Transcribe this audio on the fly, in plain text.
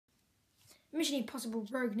Mission Impossible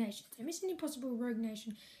Rogue Nation. So Mission Impossible Rogue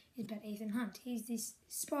Nation is about Ethan Hunt. He's this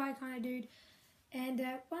spy kind of dude, and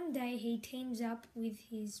one day he teams up with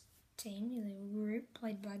his team, his little group,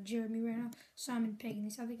 played by Jeremy Renner, Simon Pegg, and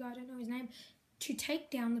this other guy, I don't know his name, to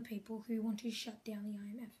take down the people who want to shut down the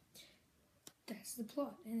IMF. That's the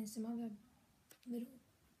plot, and there's some other little,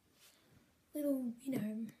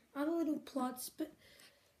 other little plots, but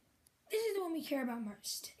this is the one we care about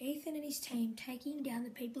most. Ethan and his team taking down the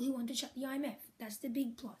people who want to shut the IMF. That's the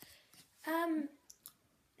big plot.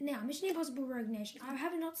 Now, Mission Impossible Rogue Nation. I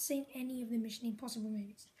have not seen any of the Mission Impossible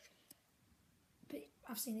movies. But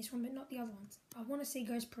I've seen this one, but not the other ones. I want to see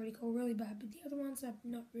Ghost Protocol really bad, but the other ones I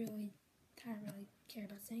don't really care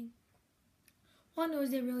about seeing. All I know is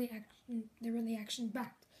they're really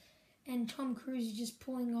action-packed. And Tom Cruise is just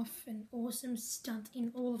pulling off an awesome stunt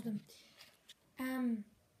in all of them.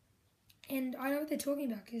 And I know what they're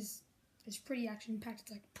talking about because it's pretty action-packed.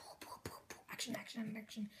 It's like action, action,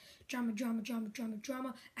 action, drama, drama, drama, drama,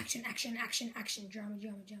 drama, action, action, action, action, drama,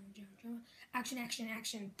 drama, drama, drama, drama, action, action,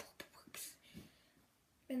 action.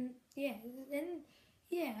 And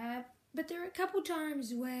but there are a couple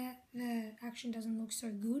times where the action doesn't look so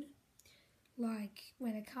good. Like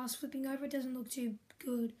when a car's flipping over, it doesn't look too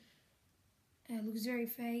good. It looks very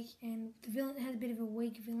fake, and the villain has a bit of a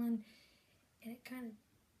weak villain, and it kind of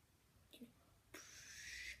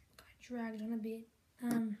dragged on a bit.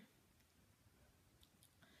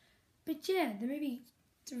 But yeah, the movie,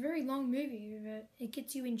 it's a very long movie, but it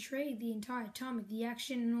gets you intrigued the entire time with the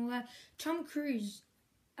action and all that. Tom Cruise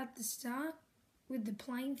at the start with the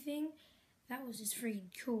plane thing, that was just freaking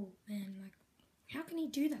cool, man. Like, how can he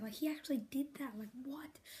do that? Like, he actually did that. Like,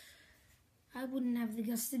 what? I wouldn't have the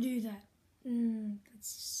guts to do that.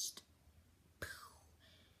 It's just...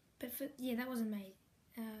 But that wasn't made.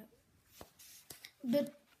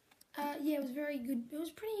 Yeah, it was very good.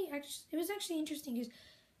 It was actually interesting because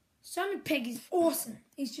Simon Pegg is awesome.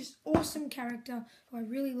 He's just awesome character who I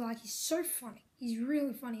really like. He's so funny. He's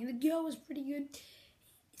really funny. And the girl was pretty good.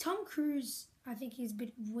 Tom Cruise, I think he's a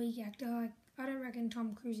bit weak actor. Like, I don't reckon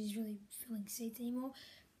Tom Cruise is really filling seats anymore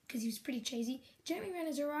because he was pretty cheesy. Jeremy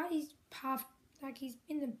Renner's alright. He's he's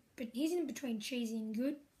in between cheesy and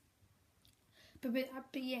good. But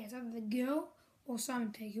yeah, it's either the girl or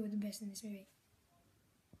Simon Pegg who are the best in this movie.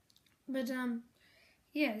 But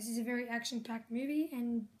yeah, this is a very action-packed movie,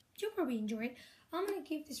 and you'll probably enjoy it. I'm gonna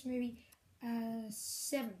give this movie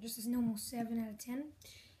 7, just a normal 7 out of 10.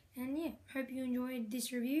 And yeah, hope you enjoyed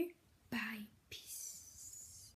this review. Bye.